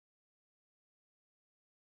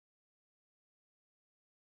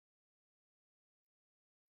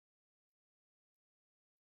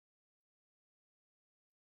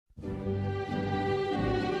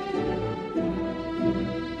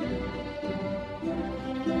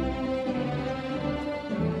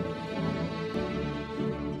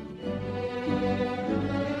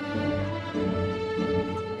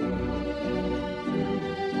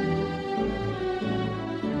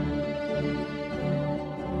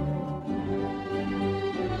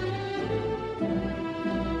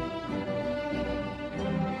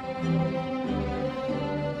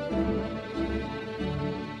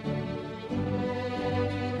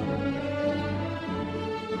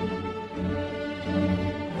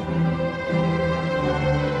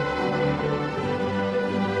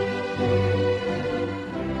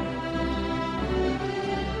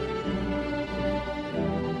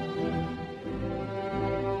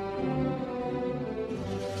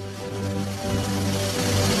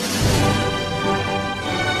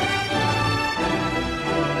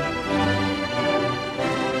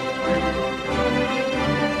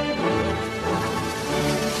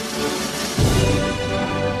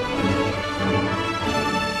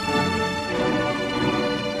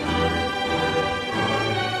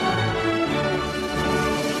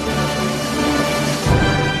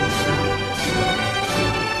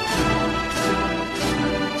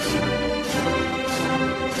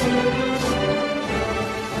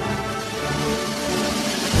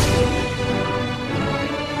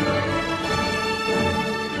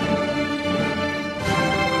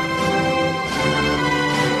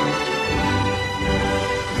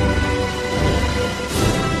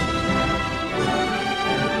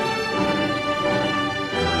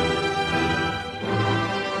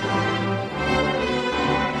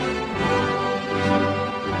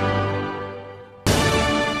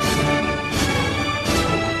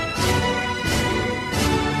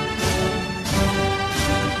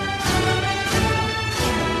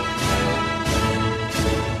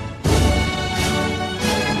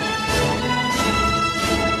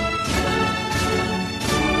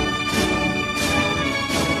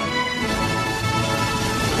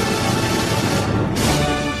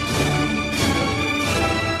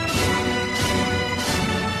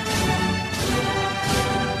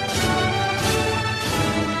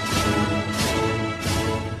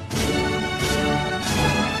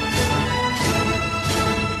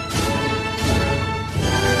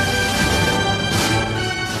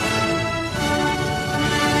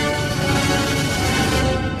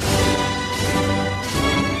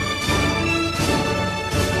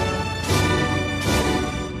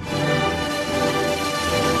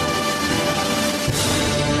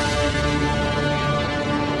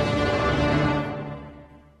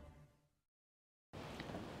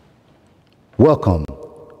Welcome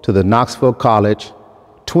to the Knoxville College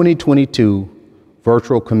 2022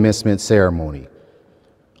 Virtual Commencement Ceremony.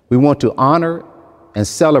 We want to honor and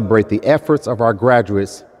celebrate the efforts of our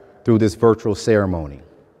graduates through this virtual ceremony.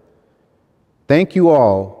 Thank you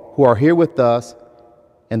all who are here with us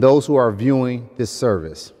and those who are viewing this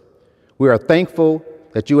service. We are thankful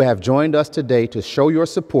that you have joined us today to show your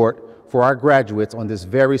support for our graduates on this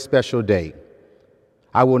very special day.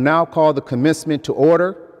 I will now call the commencement to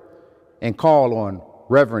order and call on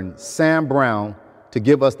Reverend Sam Brown to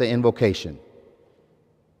give us the invocation.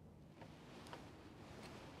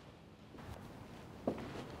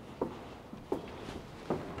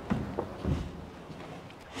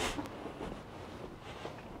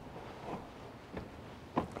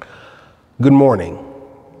 Good morning.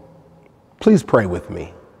 Please pray with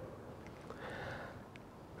me.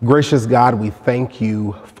 Gracious God, we thank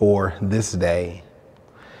you for this day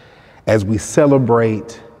as we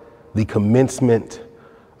celebrate the commencement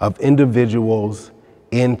of individuals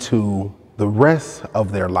into the rest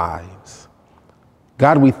of their lives.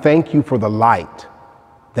 God, we thank you for the light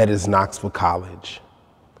that is Knoxville College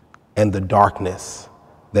and the darkness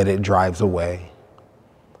that it drives away.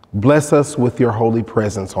 Bless us with your holy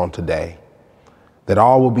presence on today, that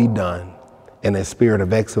all will be done in a spirit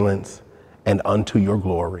of excellence and unto your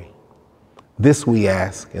glory. This we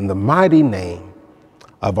ask in the mighty name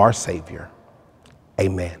of our Savior.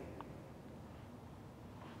 Amen.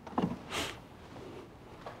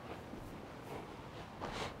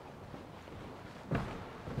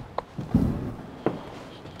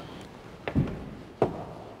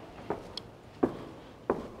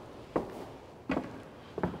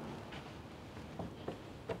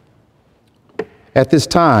 At this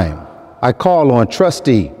time, I call on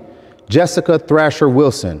Trustee Jessica Thrasher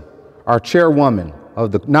Wilson, our chairwoman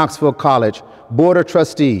of the Knoxville College Board of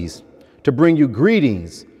Trustees, to bring you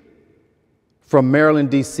greetings from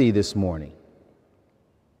Maryland, D.C. this morning.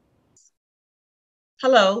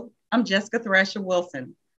 Hello, I'm Jessica Thrasher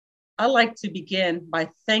Wilson. I'd like to begin by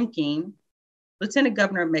thanking Lieutenant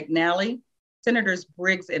Governor McNally, Senators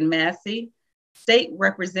Briggs and Massey, State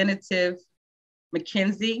Representative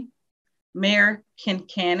McKenzie, Mayor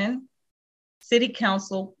Kincannon, City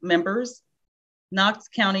Council members, Knox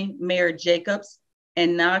County Mayor Jacobs,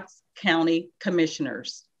 and Knox County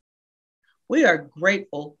Commissioners. We are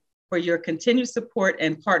grateful for your continued support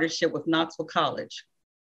and partnership with Knoxville College.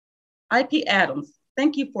 IP Adams,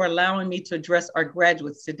 thank you for allowing me to address our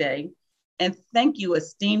graduates today, and thank you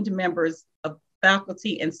esteemed members of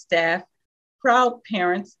faculty and staff, proud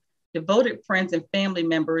parents, devoted friends and family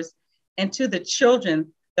members, and to the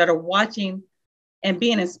children that are watching and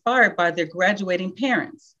being inspired by their graduating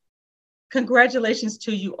parents. Congratulations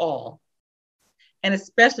to you all, and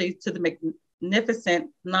especially to the magnificent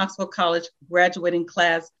Knoxville College graduating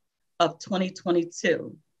class of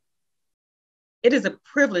 2022. It is a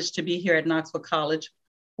privilege to be here at Knoxville College,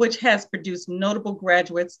 which has produced notable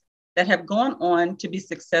graduates that have gone on to be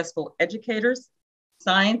successful educators,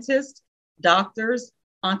 scientists, doctors,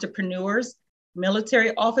 entrepreneurs,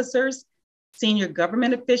 military officers, senior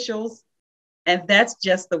government officials, and that's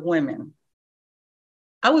just the women.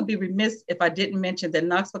 I would be remiss if I didn't mention that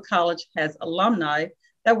Knoxville College has alumni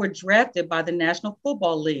that were drafted by the National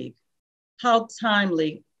Football League. How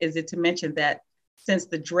timely is it to mention that since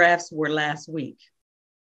the drafts were last week?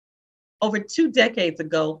 Over 2 decades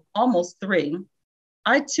ago, almost 3,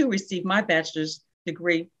 I too received my bachelor's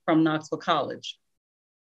degree from Knoxville College.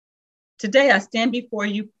 Today, I stand before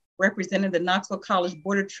you representing the Knoxville College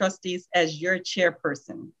Board of Trustees as your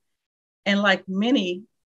chairperson. And like many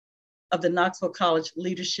of the Knoxville College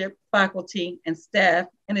leadership, faculty, and staff,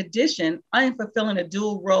 in addition, I am fulfilling a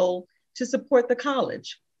dual role to support the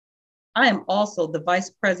college. I am also the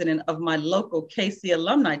vice president of my local KC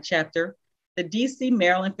alumni chapter, the DC,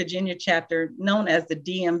 Maryland, Virginia chapter, known as the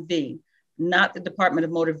DMV, not the Department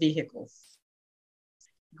of Motor Vehicles.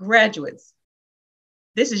 Graduates,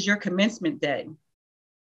 this is your commencement day.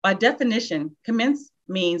 By definition, commence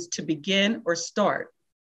means to begin or start.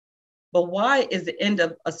 But why is the end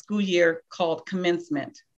of a school year called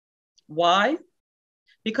commencement? Why?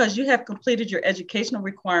 Because you have completed your educational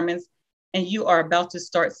requirements and you are about to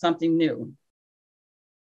start something new.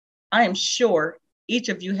 I am sure each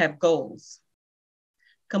of you have goals.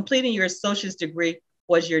 Completing your associate's degree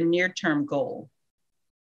was your near-term goal.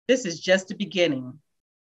 This is just the beginning.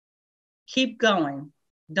 Keep going.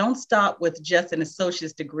 Don't stop with just an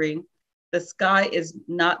associate's degree. The sky is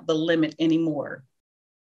not the limit anymore.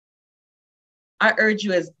 I urge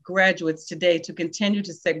you as graduates today to continue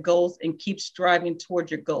to set goals and keep striving toward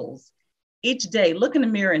your goals. Each day, look in the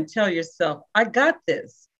mirror and tell yourself, I got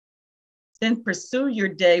this. Then pursue your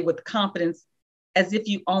day with confidence as if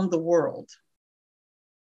you own the world.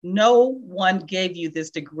 No one gave you this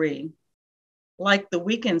degree. Like The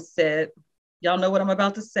Weeknd said, y'all know what I'm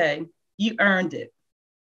about to say, you earned it.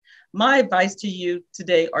 My advice to you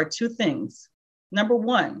today are two things. Number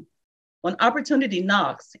one, when opportunity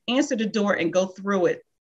knocks, answer the door and go through it,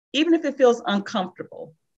 even if it feels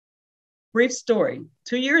uncomfortable. Brief story,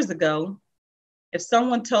 2 years ago, if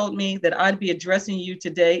someone told me that I'd be addressing you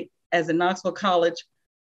today as a Knoxville College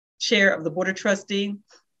chair of the Board of Trustees,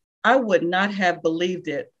 I would not have believed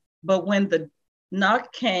it. But when the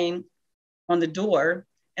knock came on the door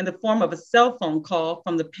in the form of a cell phone call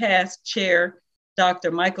from the past chair,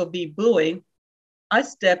 Dr. Michael B. Bowie, I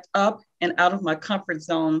stepped up and out of my comfort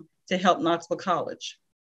zone to help Knoxville College.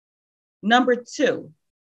 Number two,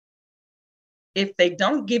 if they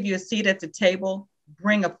don't give you a seat at the table,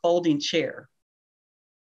 bring a folding chair.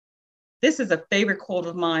 This is a favorite quote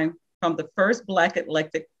of mine from the first Black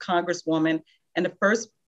elected Congresswoman and the first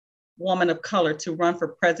woman of color to run for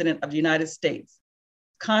President of the United States,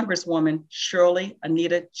 Congresswoman Shirley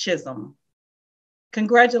Anita Chisholm.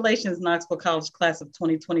 Congratulations, Knoxville College class of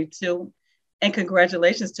 2022, and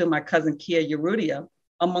congratulations to my cousin Kia Yerudia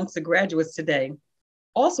amongst the graduates today.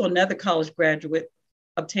 Also another college graduate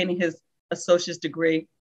obtaining his associate's degree,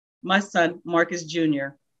 my son Marcus Jr.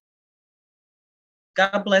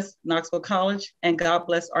 God bless Knoxville College and God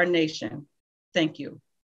bless our nation. Thank you.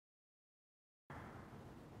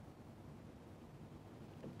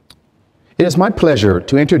 It is my pleasure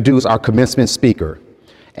to introduce our commencement speaker,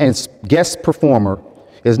 and guest performer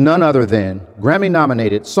is none other than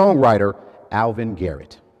Grammy-nominated songwriter Alvin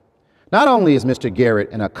Garrett. Not only is Mr. Garrett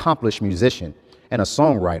an accomplished musician and a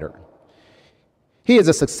songwriter, he is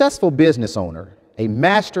a successful business owner, a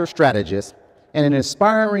master strategist, and an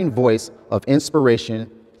inspiring voice of inspiration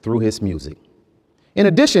through his music. In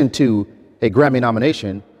addition to a Grammy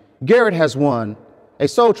nomination, Garrett has won a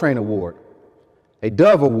Soul Train Award, a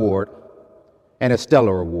Dove Award, and a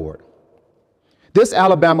Stellar Award. This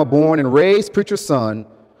Alabama-born and raised preacher's son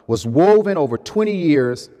was woven over 20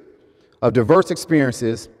 years of diverse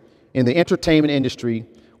experiences in the entertainment industry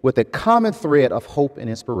with a common thread of hope and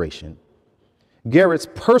inspiration. Garrett's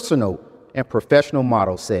personal and professional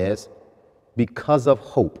motto says, "Because of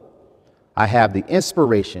hope, I have the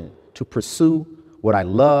inspiration to pursue what I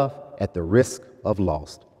love at the risk of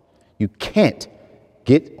loss." You can't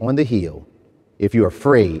get on the hill if you're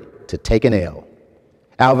afraid to take an L.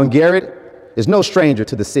 Alvin Garrett is no stranger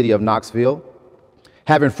to the city of Knoxville,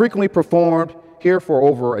 having frequently performed here for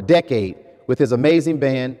over a decade with his amazing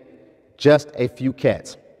band, Just a Few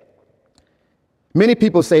Cats. Many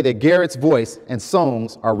people say that Garrett's voice and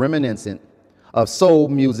songs are reminiscent of soul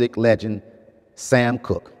music legend Sam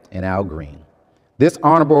Cooke and Al Green. This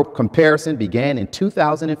honorable comparison began in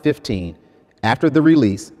 2015 after the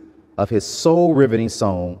release of his soul-riveting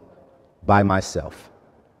song, By Myself,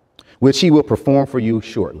 which he will perform for you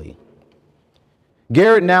shortly.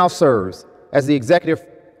 Garrett now serves as the Executive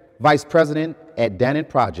Vice President at Dannon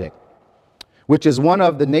Project, which is one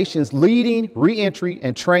of the nation's leading reentry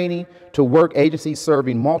and training to work agencies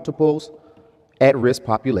serving multiple at-risk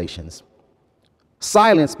populations.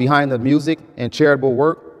 Silenced behind the music and charitable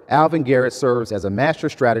work, Alvin Garrett serves as a master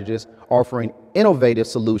strategist offering innovative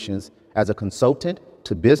solutions as a consultant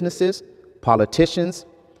to businesses, politicians,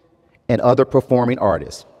 and other performing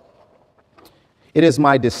artists. It is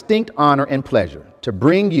my distinct honor and pleasure to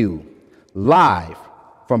bring you live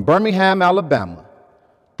from Birmingham, Alabama,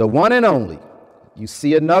 the one and only, you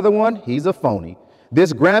see another one, he's a phony,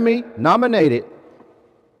 this Grammy-nominated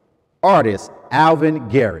artist, Alvin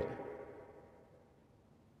Garrett.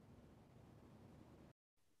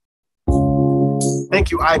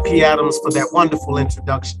 Thank you, I.P. Adams, for that wonderful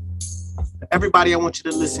introduction. Everybody, I want you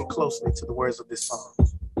to listen closely to the words of this song.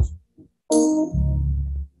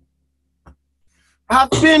 I've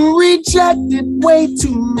been rejected way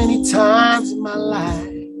too many times in my life.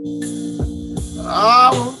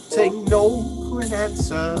 I won't take no for an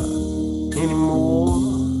answer anymore.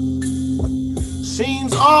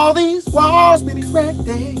 Seems all these walls been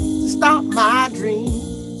erected to stop my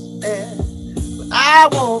dreams, yeah. But I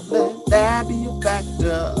won't let that be a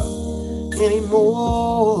factor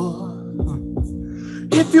anymore.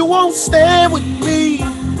 If you won't stand with me,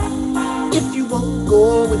 if you won't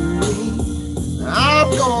go with me, I'm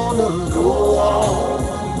gonna go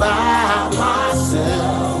on by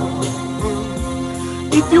myself.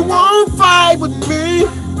 If you won't fight with me,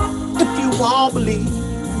 if you won't believe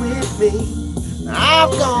with me, I'm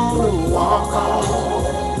gonna walk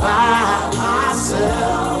on by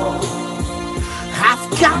myself.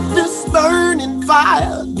 I've got this burning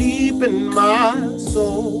fire deep in my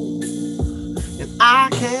soul, and I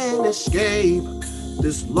can't escape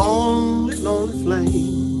this lonely, lonely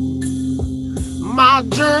flame. My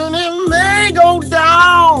journey may go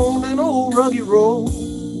down an old rugged road,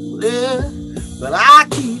 yeah, but I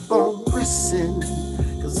keep on pressing,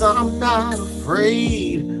 'cause I'm not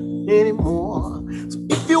afraid anymore. So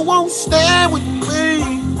if you won't stand with me,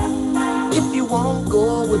 if you won't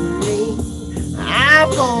go with me, I'm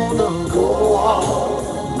gonna go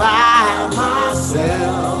all by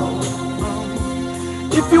myself.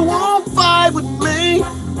 If you won't fight with me,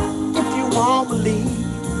 if you won't believe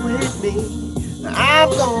with me, I'm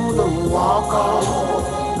gonna walk on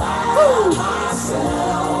by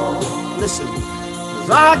myself. Listen, 'cause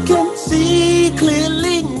I can see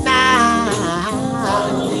clearly now.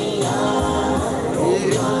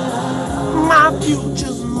 Yeah. My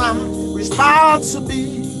future's my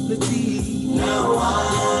responsibility. I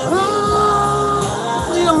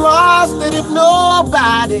realize that if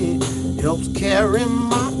nobody helps carry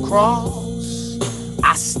my cross,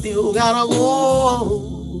 I still gotta go.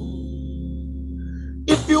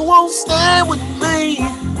 If you won't stand with me,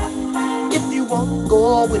 if you won't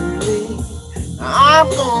go with me, I'm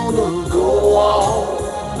gonna go on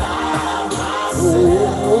by myself.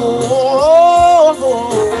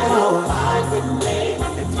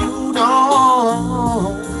 If you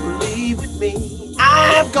don't believe with me,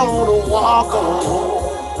 I'm gonna walk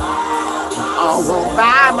on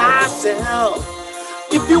by myself.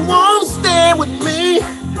 If you won't stand with me,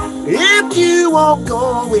 if you won't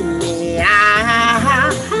go with me,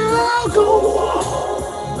 I'll go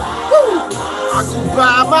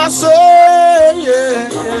by myself, yeah.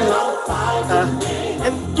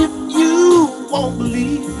 And if you won't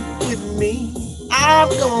believe with me, I'm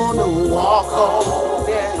gonna walk on,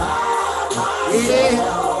 yeah. Yeah,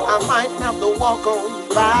 I might have to walk on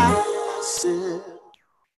by myself.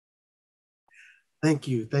 Thank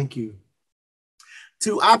you, thank you.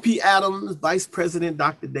 To IP Adams, Vice President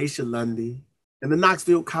Dr. Daisha Lundy, and the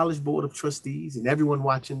Knoxville College Board of Trustees, and everyone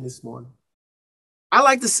watching this morning, I'd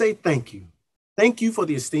like to say thank you. Thank you for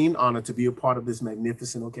the esteemed honor to be a part of this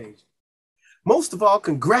magnificent occasion. Most of all,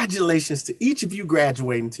 congratulations to each of you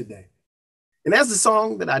graduating today. And as the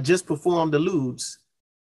song that I just performed alludes,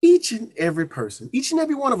 each and every person, each and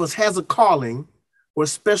every one of us has a calling or a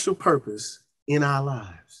special purpose in our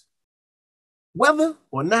lives. Whether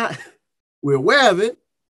or not we're aware of it,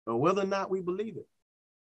 or whether or not we believe it.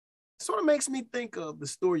 It sort of makes me think of the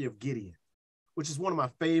story of Gideon, which is one of my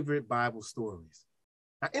favorite Bible stories.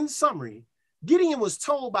 Now, in summary, Gideon was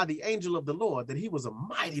told by the angel of the Lord that he was a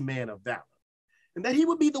mighty man of valor, and that he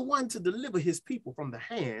would be the one to deliver his people from the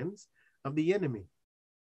hands of the enemy,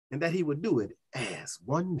 and that he would do it as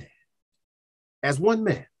one man. As one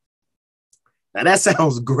man. Now, that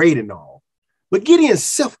sounds great and all. But Gideon's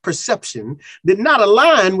self-perception did not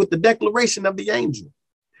align with the declaration of the angel.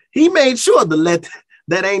 He made sure to let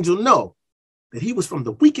that angel know that he was from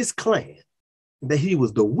the weakest clan, and that he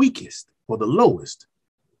was the weakest or the lowest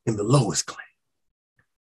in the lowest clan.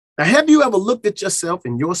 Now, have you ever looked at yourself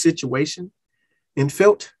in your situation and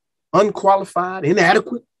felt unqualified,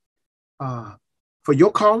 inadequate for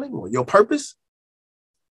your calling or your purpose?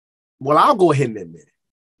 Well, I'll go ahead and admit it.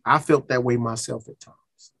 I felt that way myself at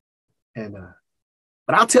times.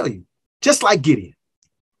 But I'll tell you, just like Gideon,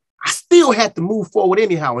 I still had to move forward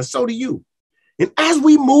anyhow, and so do you. And as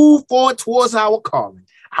we move forward towards our calling,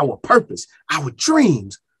 our purpose, our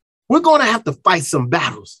dreams, we're going to have to fight some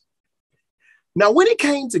battles. Now, when it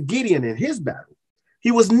came to Gideon and his battle,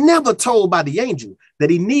 he was never told by the angel that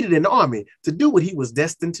he needed an army to do what he was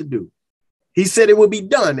destined to do. He said it would be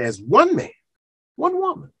done as one man, one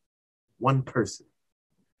woman, one person.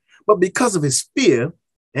 But because of his fear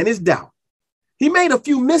and his doubt, he made a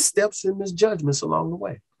few missteps and misjudgments along the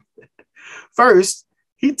way. First,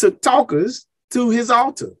 he took talkers to his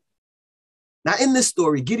altar. Now, in this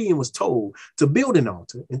story, Gideon was told to build an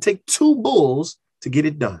altar and take 2 bulls to get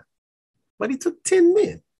it done. But he took 10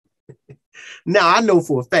 men. Now, I know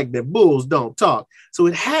for a fact that bulls don't talk, so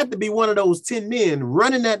it had to be one of those 10 men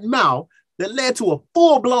running that mouth that led to a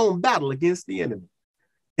full-blown battle against the enemy.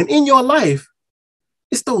 And in your life,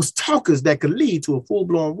 it's those talkers that could lead to a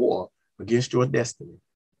full-blown war against your destiny.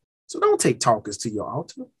 So don't take talkers to your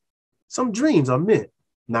altar. Some dreams are meant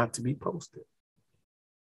not to be posted.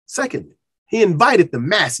 Secondly, he invited the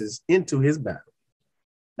masses into his battle.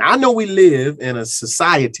 Now, I know we live in a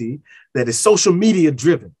society that is social media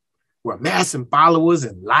driven, where amassing followers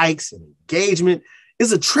and likes and engagement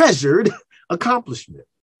is a treasured accomplishment.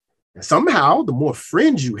 And somehow, the more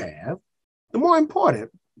friends you have, the more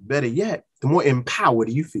important, better yet, the more empowered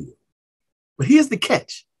you feel. But here's the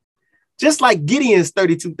catch. Just like Gideon's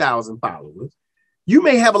 32,000 followers, you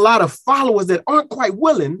may have a lot of followers that aren't quite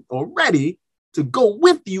willing or ready to go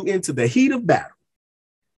with you into the heat of battle.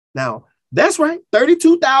 Now, that's right.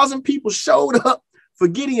 32,000 people showed up for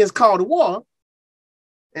Gideon's call to war,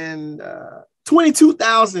 and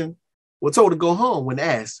 22,000 were told to go home when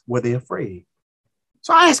asked, were they afraid?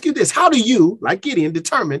 So I ask you this, how do you, like Gideon,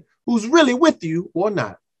 determine who's really with you or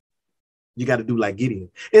not? You got to do like Gideon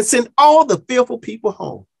and send all the fearful people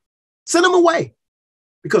home. Send them away,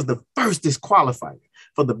 because the first disqualifier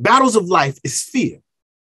for the battles of life is fear.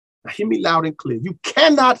 Now hear me loud and clear. You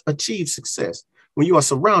cannot achieve success when you are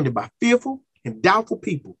surrounded by fearful and doubtful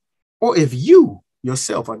people, or if you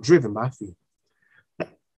yourself are driven by fear. Now,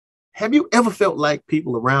 have you ever felt like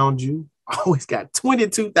people around you always got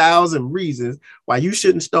 22,000 reasons why you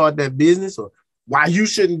shouldn't start that business, or why you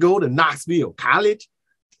shouldn't go to Knoxville College,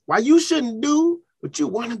 why you shouldn't do what you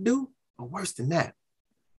want to do, or worse than that,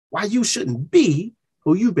 why you shouldn't be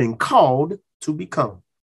who you've been called to become?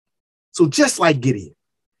 So just like Gideon,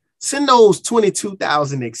 send those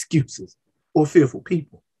 22,000 excuses or fearful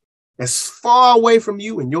people as far away from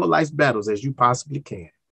you and your life's battles as you possibly can.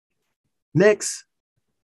 Next,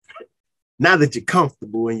 now that you're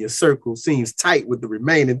comfortable and your circle seems tight with the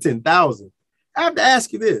remaining 10,000, I have to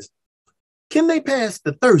ask you this. Can they pass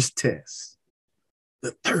the thirst test?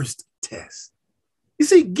 The thirst test. You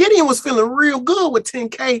see, Gideon was feeling real good with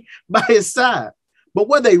 10K by his side, but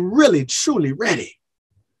were they really, truly ready?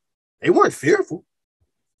 They weren't fearful,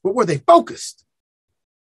 but were they focused?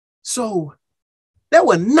 So there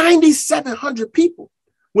were 9,700 people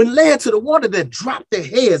when led to the water that dropped their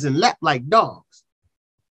heads and lapped like dogs.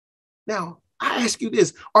 Now, I ask you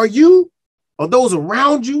this, are you or those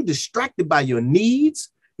around you distracted by your needs,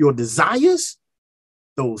 your desires,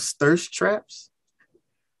 those thirst traps?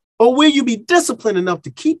 Or will you be disciplined enough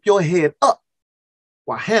to keep your head up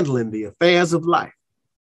while handling the affairs of life?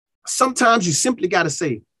 Sometimes you simply got to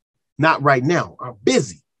say, not right now. I'm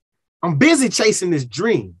busy. I'm busy chasing this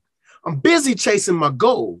dream. I'm busy chasing my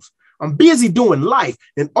goals. I'm busy doing life.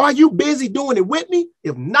 And are you busy doing it with me?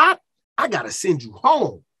 If not, I got to send you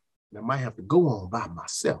home. And I might have to go on by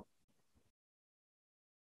myself.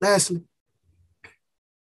 Lastly,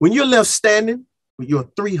 when you're left standing with your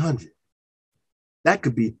 300, that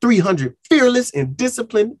could be 300 fearless and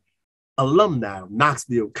disciplined alumni of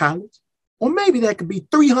Knoxville College, or maybe that could be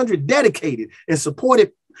 300 dedicated and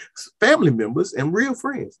supported family members and real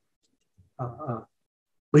friends.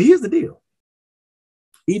 But here's the deal.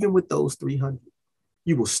 Even with those 300,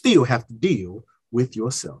 you will still have to deal with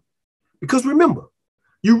yourself. Because remember,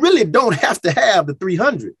 you really don't have to have the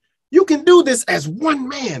 300. You can do this as one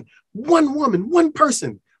man, one woman, one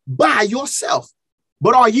person by yourself.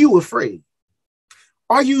 But are you afraid?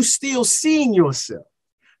 Are you still seeing yourself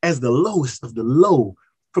as the lowest of the low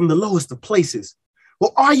from the lowest of places?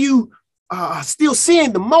 Or are you still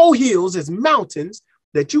seeing the molehills as mountains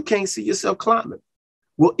that you can't see yourself climbing?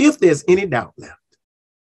 Well, if there's any doubt left,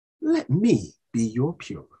 let me be your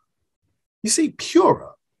Purah. You see,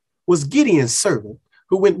 Purah was Gideon's servant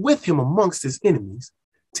who went with him amongst his enemies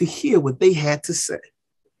to hear what they had to say.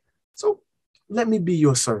 So let me be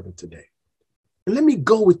your servant today. And let me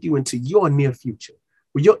go with you into your near future,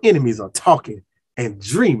 where your enemies are talking and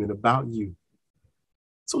dreaming about you.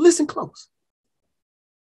 So listen close.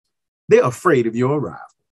 They're afraid of your arrival.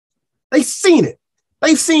 They've seen it.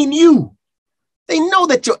 They've seen you. They know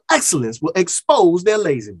that your excellence will expose their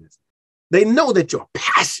laziness. They know that your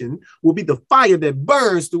passion will be the fire that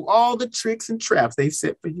burns through all the tricks and traps they've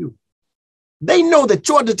set for you. They know that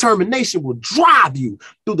your determination will drive you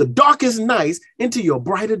through the darkest nights into your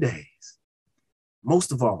brighter days.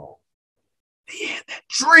 Most of all, they had that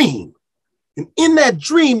dream. And in that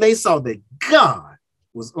dream, they saw that God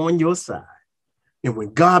was on your side. And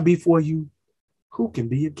when God be for you, who can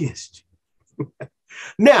be against you?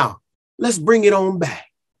 Now, let's bring it on back,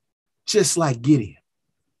 just like Gideon.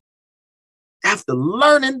 After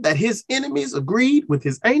learning that his enemies agreed with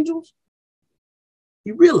his angels,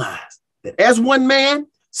 he realized that as one man,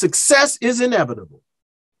 success is inevitable.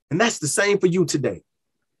 And that's the same for you today.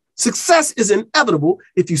 Success is inevitable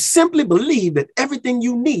if you simply believe that everything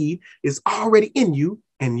you need is already in you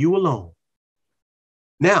and you alone.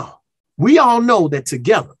 Now, we all know that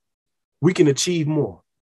together we can achieve more.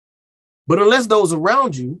 But unless those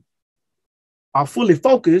around you are fully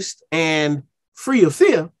focused and free of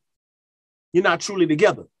fear, you're not truly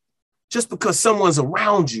together. Just because someone's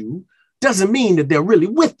around you doesn't mean that they're really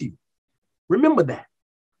with you. Remember that,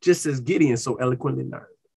 just as Gideon so eloquently learned.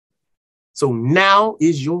 So now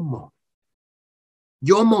is your moment.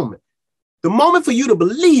 Your moment. The moment for you to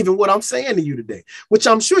believe in what I'm saying to you today, which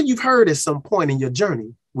I'm sure you've heard at some point in your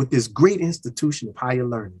journey with this great institution of higher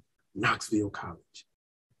learning, Knoxville College.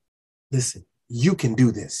 Listen, you can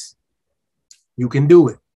do this. You can do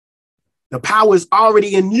it. The power is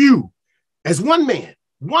already in you. As one man,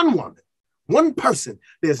 one woman, one person,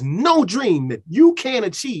 there's no dream that you can't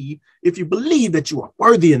achieve if you believe that you are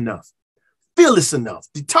worthy enough, fearless enough,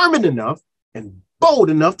 determined enough, and bold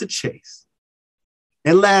enough to chase.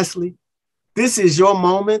 And lastly, this is your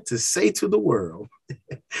moment to say to the world,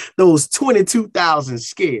 those 22,000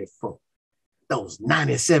 scared folk, those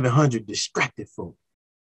 9,700 distracted folk,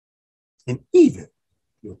 and even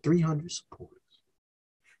your 300 supporters.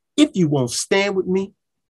 If you won't stand with me,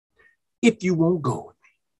 if you won't go with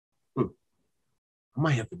me, I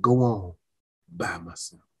might have to go on by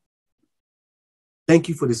myself. Thank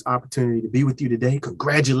you for this opportunity to be with you today.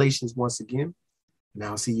 Congratulations once again, and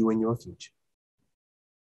I'll see you in your future.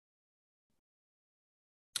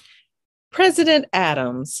 President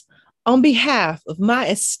Adams, on behalf of my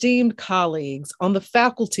esteemed colleagues on the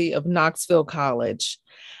faculty of Knoxville College,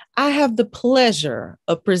 I have the pleasure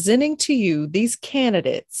of presenting to you these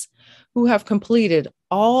candidates who have completed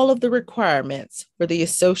all of the requirements for the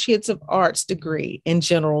Associates of Arts degree in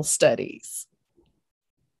General Studies.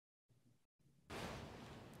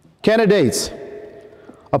 Candidates,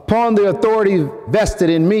 upon the authority vested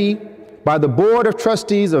in me by the Board of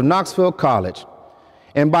Trustees of Knoxville College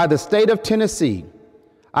and by the state of Tennessee,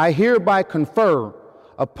 I hereby confer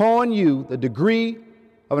upon you the degree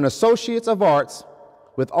of an Associate of Arts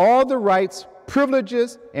with all the rights,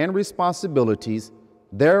 privileges, and responsibilities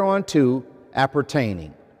thereunto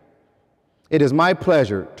appertaining. It is my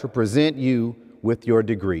pleasure to present you with your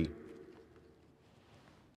degree.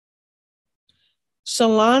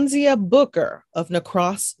 Shalonzia Booker of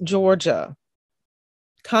Necross, Georgia.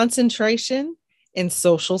 Concentration in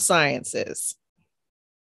Social Sciences.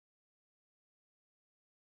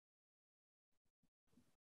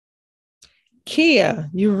 Kia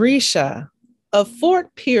Euresha of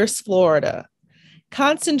Fort Pierce, Florida.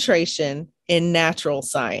 Concentration in Natural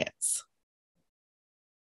Science.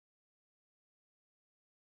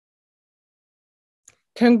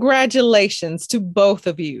 Congratulations to both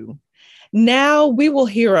of you. Now we will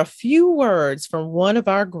hear a few words from one of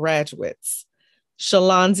our graduates,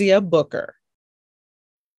 Shalonzia Booker.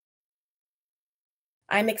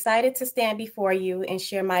 I'm excited to stand before you and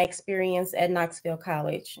share my experience at Knoxville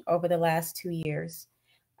College over the last 2 years.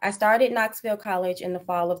 I started Knoxville College in the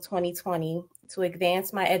fall of 2020 to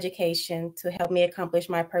advance my education to help me accomplish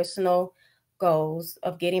my personal goals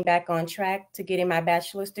of getting back on track to getting my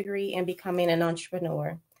bachelor's degree and becoming an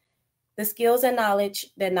entrepreneur. The skills and knowledge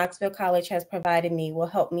that Knoxville College has provided me will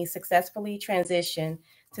help me successfully transition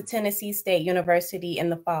to Tennessee State University in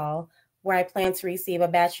the fall, where I plan to receive a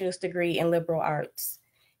bachelor's degree in liberal arts.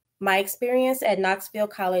 My experience at Knoxville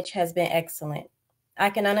College has been excellent.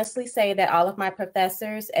 I can honestly say that all of my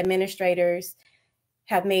professors, administrators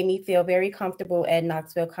have made me feel very comfortable at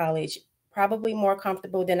Knoxville College, probably more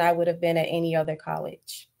comfortable than I would have been at any other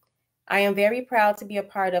college. I am very proud to be a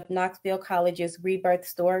part of Knoxville College's rebirth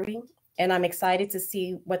story, and I'm excited to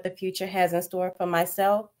see what the future has in store for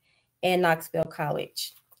myself and Knoxville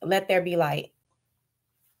College. Let there be light.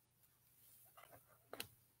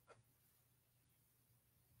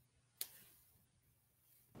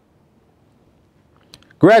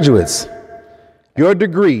 Graduates, your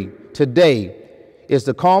degree today is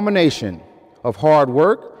the culmination of hard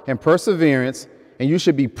work and perseverance, and you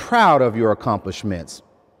should be proud of your accomplishments.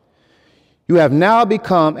 You have now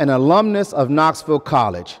become an alumnus of Knoxville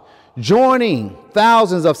College, joining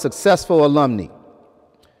thousands of successful alumni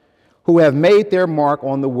who have made their mark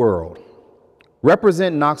on the world.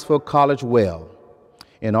 Represent Knoxville College well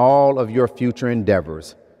in all of your future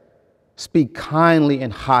endeavors. Speak kindly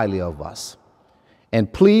and highly of us.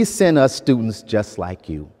 And please send us students just like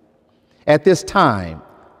you. At this time,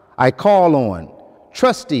 I call on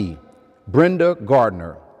Trustee Brenda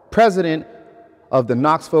Gardner, President of the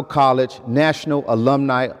Knoxville College National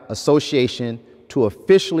Alumni Association, to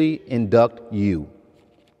officially induct you.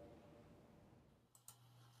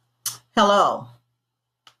 Hello.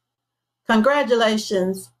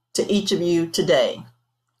 Congratulations to each of you today,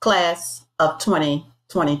 class of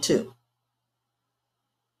 2022.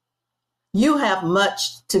 You have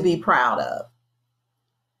much to be proud of.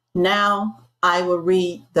 Now I will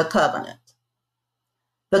read the covenant.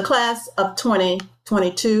 The class of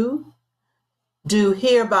 2022 do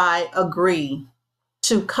hereby agree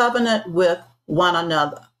to covenant with one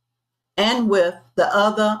another and with the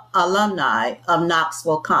other alumni of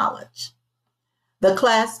Knoxville College. The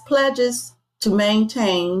class pledges to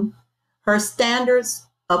maintain her standards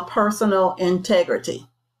of personal integrity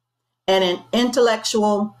and an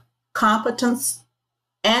intellectual competence,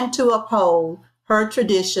 and to uphold her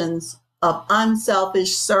traditions of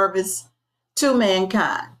unselfish service to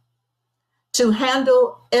mankind. to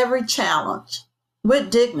handle every challenge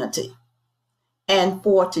with dignity and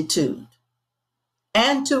fortitude,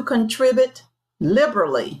 and to contribute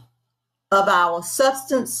liberally of our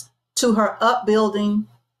substance to her upbuilding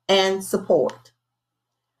and support.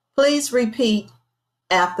 Please repeat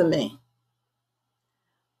after me.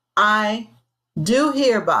 I do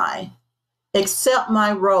hereby accept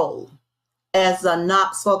my role as a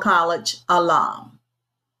Knoxville College alum.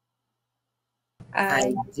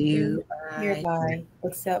 I do hereby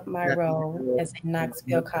accept my role as a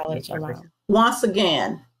Knoxville College alum. Once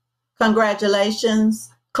again, congratulations,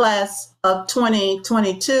 class of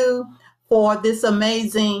 2022, for this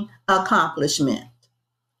amazing accomplishment.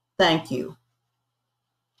 Thank you.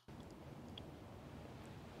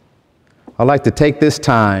 I'd like to take this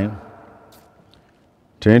time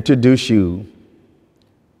to introduce you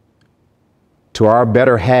to our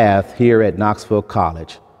better half here at Knoxville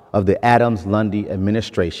College of the Adams-Lundy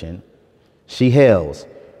administration. She hails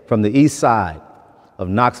from the east side of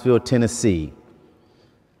Knoxville, Tennessee.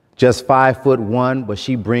 Just 5'1", but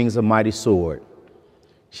she brings a mighty sword.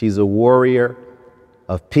 She's a warrior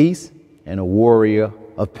of peace and a warrior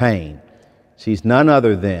of pain. She's none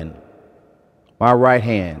other than my right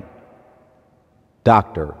hand,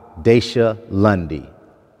 Dr. Dacia Lundy.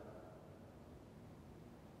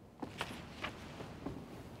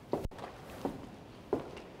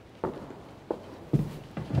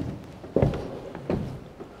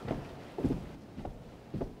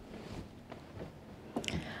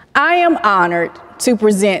 I am honored to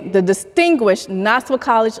present the distinguished Knoxville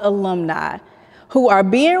College alumni who are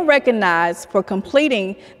being recognized for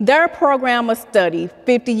completing their program of study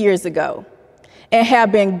 50 years ago and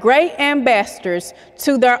have been great ambassadors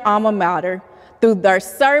to their alma mater through their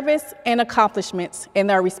service and accomplishments in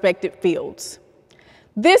their respective fields.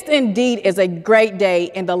 This indeed is a great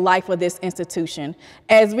day in the life of this institution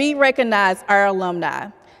as we recognize our alumni.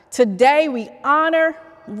 Today we honor,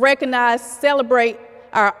 recognize, celebrate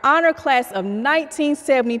our honor class of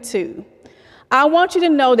 1972. I want you to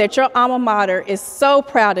know that your alma mater is so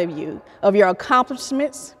proud of you, of your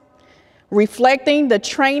accomplishments, reflecting the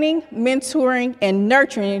training, mentoring, and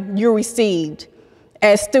nurturing you received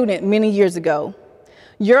as a student many years ago.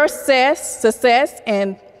 Your success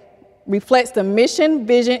and reflects the mission,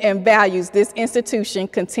 vision, and values this institution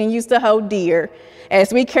continues to hold dear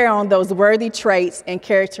as we carry on those worthy traits and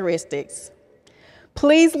characteristics.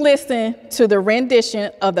 Please listen to the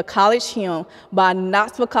rendition of the college hymn by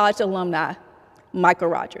Knoxville College alumni, Michael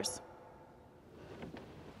Rogers.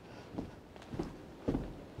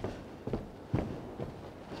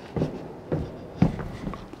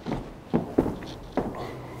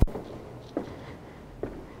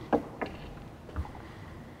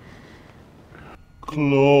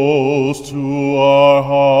 Close to our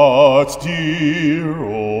hearts, dear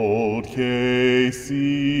old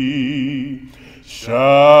KC,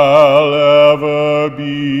 shall ever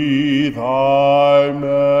be thy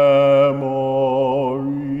memory.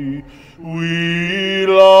 We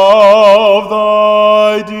love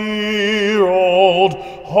thy dear old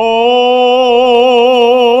halls.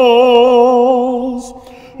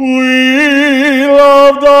 We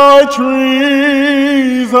love thy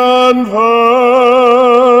trees and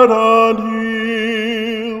verdant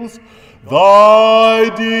hills, thy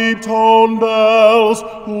deep-toned bells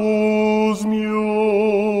whose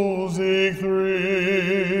music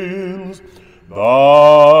thrills,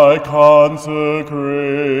 thy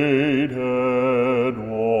consecrated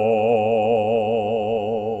walls.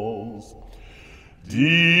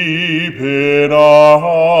 Deep in our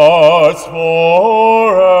hearts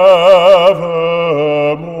forevermore,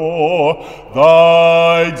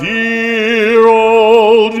 thy dear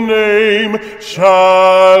old name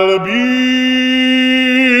shall be,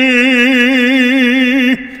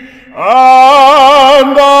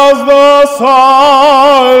 and as the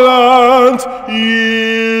silent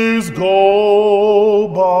years go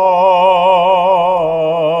by,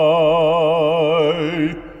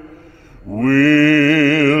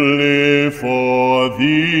 we'll live for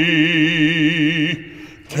thee,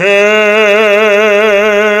 KC.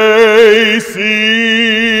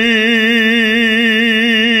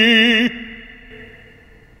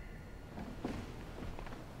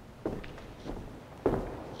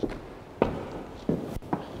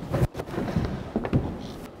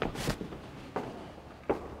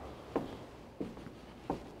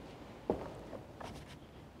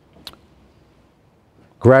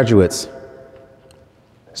 Graduates,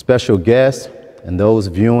 special guests, and those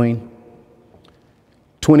viewing,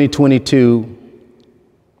 2022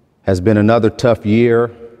 has been another tough year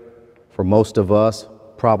for most of us,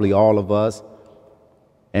 probably all of us,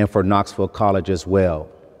 and for Knoxville College as well.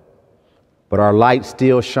 but our light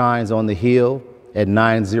still shines on the hill at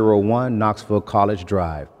 901 Knoxville College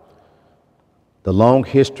Drive. The long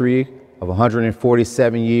history of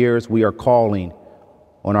 147 years, we are calling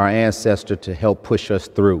on our ancestor to help push us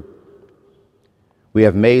through. We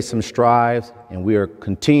have made some strides, and we are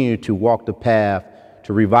continuing to walk the path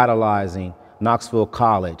to revitalizing Knoxville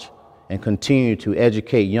College and continue to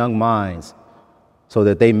educate young minds so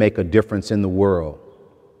that they make a difference in the world.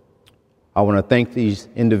 I want to thank these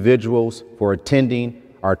individuals for attending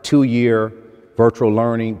our 2-year virtual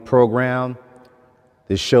learning program.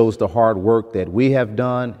 This shows the hard work that we have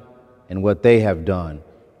done and what they have done.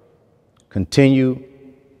 Continue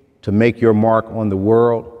to make your mark on the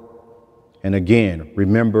world. And again,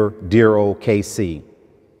 remember dear old KC.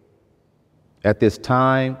 At this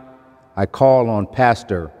time, I call on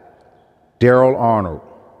Pastor Daryl Arnold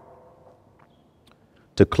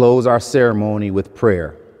to close our ceremony with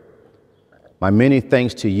prayer. My many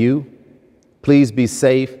thanks to you. Please be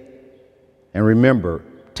safe, and remember,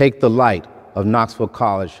 take the light of Knoxville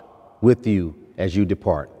College with you as you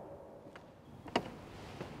depart.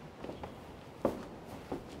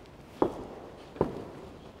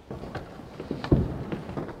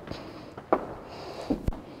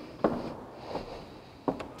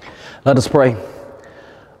 Let us pray.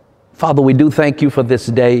 Father, we do thank you for this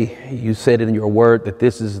day. You said in your word that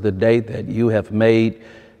this is the day that you have made,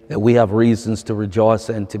 that we have reasons to rejoice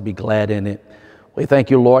and to be glad in it. We thank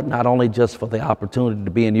you, Lord, not only just for the opportunity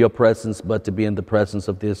to be in your presence, but to be in the presence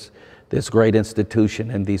of this great institution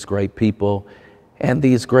and these great people and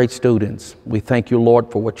these great students. We thank you,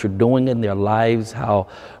 Lord, for what you're doing in their lives, how,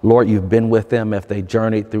 Lord, you've been with them as they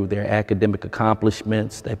journeyed through their academic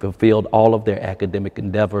accomplishments. They fulfilled all of their academic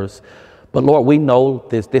endeavors. But Lord, we know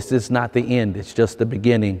this is not the end. It's just the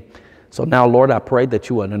beginning. So now, Lord, I pray that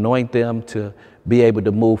you would anoint them to be able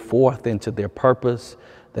to move forth into their purpose,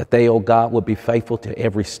 that they, oh God, would be faithful to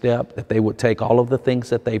every step, that they would take all of the things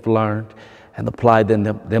that they've learned and apply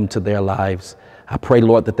them to their lives. I pray,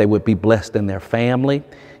 Lord, that they would be blessed in their family,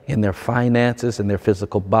 in their finances, in their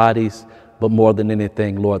physical bodies, but more than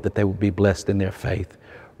anything, Lord, that they would be blessed in their faith.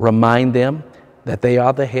 Remind them that they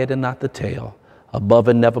are the head and not the tail, above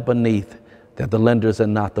and never beneath, that the lenders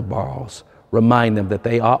and not the borrowers. Remind them that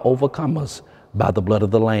they are overcomers by the blood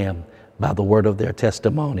of the Lamb, by the word of their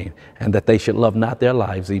testimony, and that they should love not their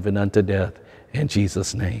lives even unto death. In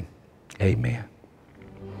Jesus' name, amen.